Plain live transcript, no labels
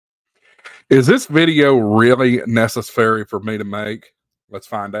Is this video really necessary for me to make? Let's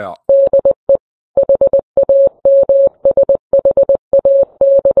find out.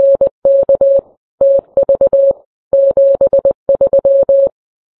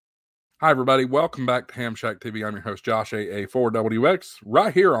 Hi, everybody. Welcome back to Ham Shack TV. I'm your host, Josh, AA4WX,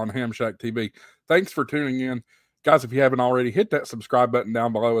 right here on Ham Shack TV. Thanks for tuning in. Guys, if you haven't already, hit that subscribe button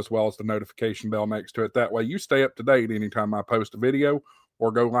down below as well as the notification bell next to it. That way you stay up to date anytime I post a video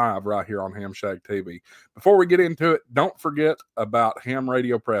or go live right here on Ham Shack TV. Before we get into it, don't forget about Ham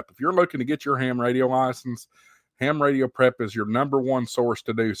Radio Prep. If you're looking to get your ham radio license, Ham Radio Prep is your #1 source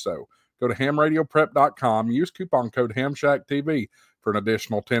to do so. Go to hamradioprep.com, use coupon code HamShackTV for an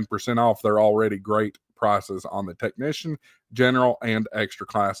additional 10% off their already great prices on the technician, general, and extra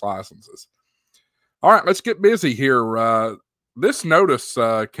class licenses. All right, let's get busy here. This notice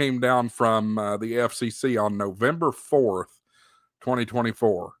came down from the FCC on November 4th,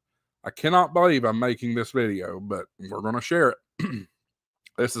 2024. I cannot believe I'm making this video, but we're going to share it.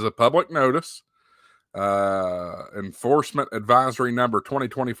 This is a public notice, enforcement advisory number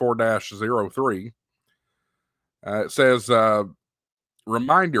 2024-03. It says,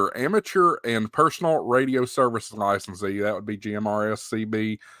 reminder, amateur and personal radio services licensee, that would be GMRS,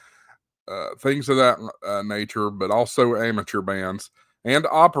 CB, things of that nature, but also amateur bands and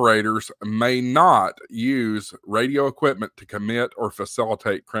operators may not use radio equipment to commit or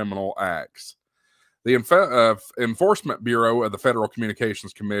facilitate criminal acts. The Enforcement Bureau of the Federal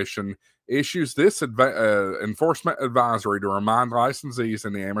Communications Commission issues this enforcement advisory to remind licensees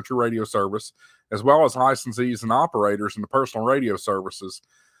in the amateur radio service, as well as licensees and operators in the personal radio services,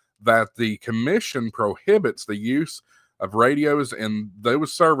 that the Commission prohibits the use of radios in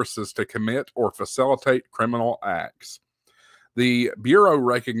those services to commit or facilitate criminal acts. The Bureau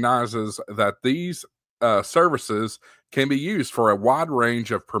recognizes that these services can be used for a wide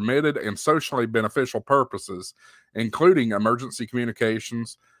range of permitted and socially beneficial purposes, including emergency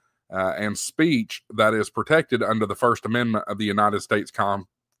communications and speech that is protected under the First Amendment of the United States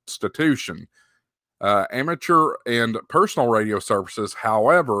Constitution. Amateur and personal radio services,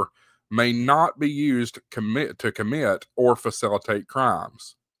 however, may not be used to commit or facilitate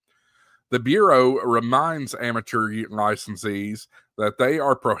crimes. The Bureau reminds amateur licensees that they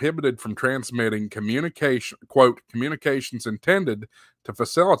are prohibited from transmitting communications intended to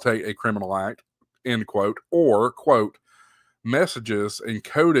facilitate a criminal act, end quote, or, quote, messages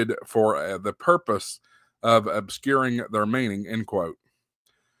encoded for the purpose of obscuring their meaning, end quote.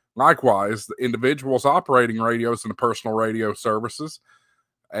 Likewise, the individuals operating radios and personal radio services,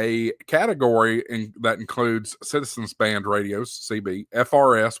 a category that includes citizens band radios, CB,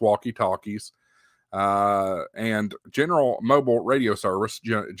 FRS, walkie-talkies, and general mobile radio service,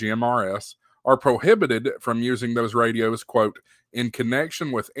 GMRS, are prohibited from using those radios, quote, in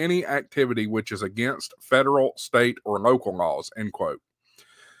connection with any activity which is against federal, state, or local laws, end quote.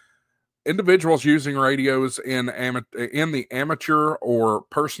 Individuals using radios in the amateur or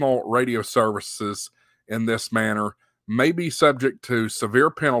personal radio services in this manner may be subject to severe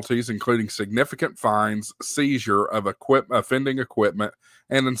penalties, including significant fines, seizure of offending equipment,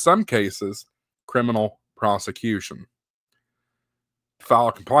 and in some cases, criminal prosecution. To file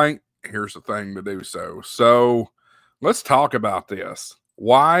a complaint, here's the thing to do so. So let's talk about this.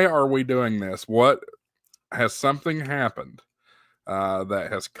 Why are we doing this? What has something happened that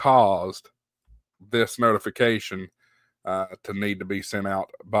has caused this notification to need to be sent out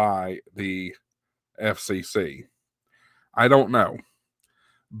by the FCC? I don't know.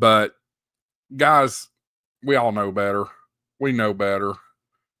 But guys, we all know better. We know better.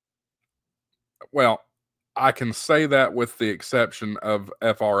 Well, I can say that with the exception of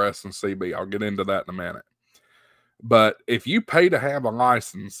FRS and CB. I'll get into that in a minute. But if you pay to have a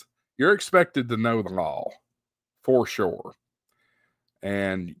license, you're expected to know the law for sure.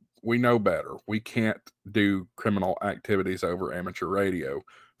 And we know better. We can't do criminal activities over amateur radio.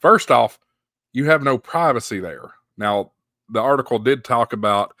 First off, you have no privacy there. Now, the article did talk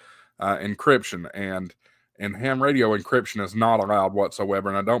about encryption, and in ham radio, encryption is not allowed whatsoever,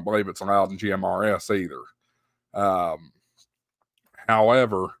 and I don't believe it's allowed in GMRS either.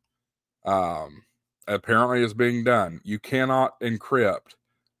 However, apparently is being done. You cannot encrypt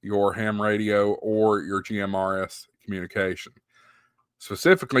your ham radio or your GMRS communication.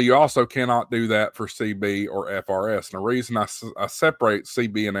 Specifically, you also cannot do that for CB or FRS. And the reason I separate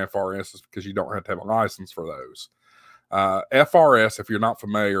CB and FRS is because you don't have to have a license for those. FRS, if you're not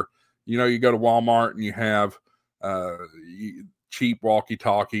familiar, you go to Walmart and you have cheap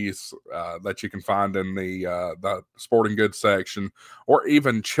walkie-talkies that you can find in the sporting goods section, or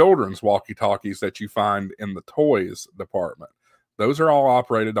even children's walkie-talkies that you find in the toys department. Those are all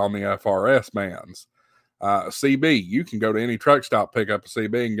operated on the FRS bands. CB, you can go to any truck stop, pick up a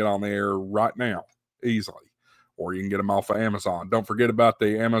CB, and get on the air right now easily. Or you can get them off of Amazon. Don't forget about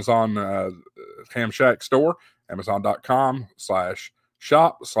the Amazon Ham Shack store,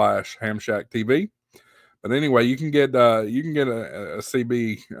 amazon.com/shop/Ham Shack TV. But anyway, you can get a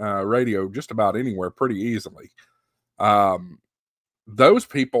CB radio just about anywhere pretty easily. Those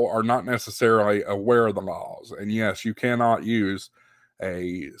people are not necessarily aware of the laws. And yes, you cannot use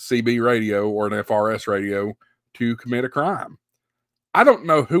a CB radio or an FRS radio to commit a crime. I don't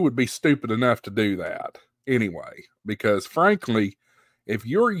know who would be stupid enough to do that anyway, because frankly, if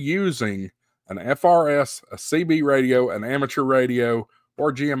you're using an FRS, a CB radio, an amateur radio,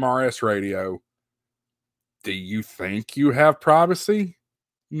 or GMRS radio, do you think you have privacy?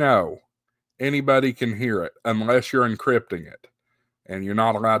 No. Anybody can hear it unless you're encrypting it. And you're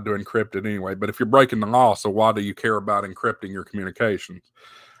not allowed to encrypt it anyway. But if you're breaking the law, so why do you care about encrypting your communications?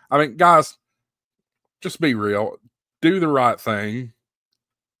 I mean, guys, just be real. Do the right thing.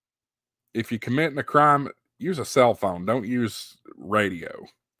 If you're committing a crime, use a cell phone. Don't use radio.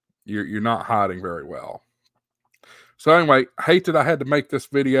 You're not hiding very well. So anyway, hate that I had to make this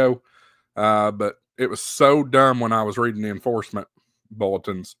video, but it was so dumb when I was reading the enforcement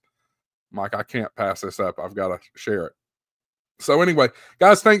bulletins. I'm like, I can't pass this up. I've got to share it. So anyway,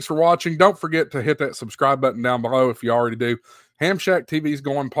 guys, thanks for watching. Don't forget to hit that subscribe button down below if you already do. Ham Shack TV is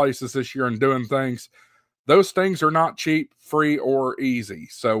going places this year and doing things. Those things are not cheap, free, or easy.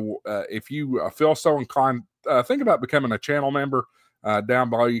 So if you feel so inclined, think about becoming a channel member.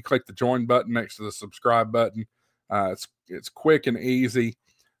 Down below, you click the join button next to the subscribe button. It's quick and easy.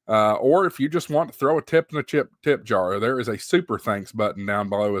 Or if you just want to throw a tip in the tip jar, there is a super thanks button down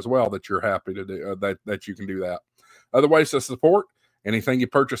below as well that you're happy to do. That you can do that. Other ways to support: anything you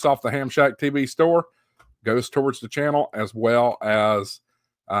purchase off the Ham Shack TV store goes towards the channel, as well as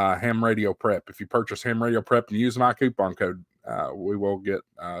Ham Radio Prep. If you purchase Ham Radio Prep and use my coupon code, we will get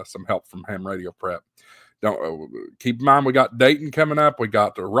some help from Ham Radio Prep. Don't keep in mind, we got Dayton coming up. We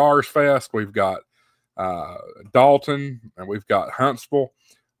got the Rars Fest. We've got Dalton, and we've got Huntsville.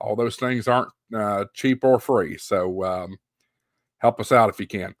 All those things aren't cheap or free. So help us out if you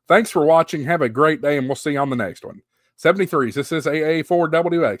can. Thanks for watching. Have a great day, and we'll see you on the next one. 73s. This is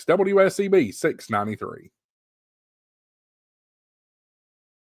AA4WX, WSEB 693.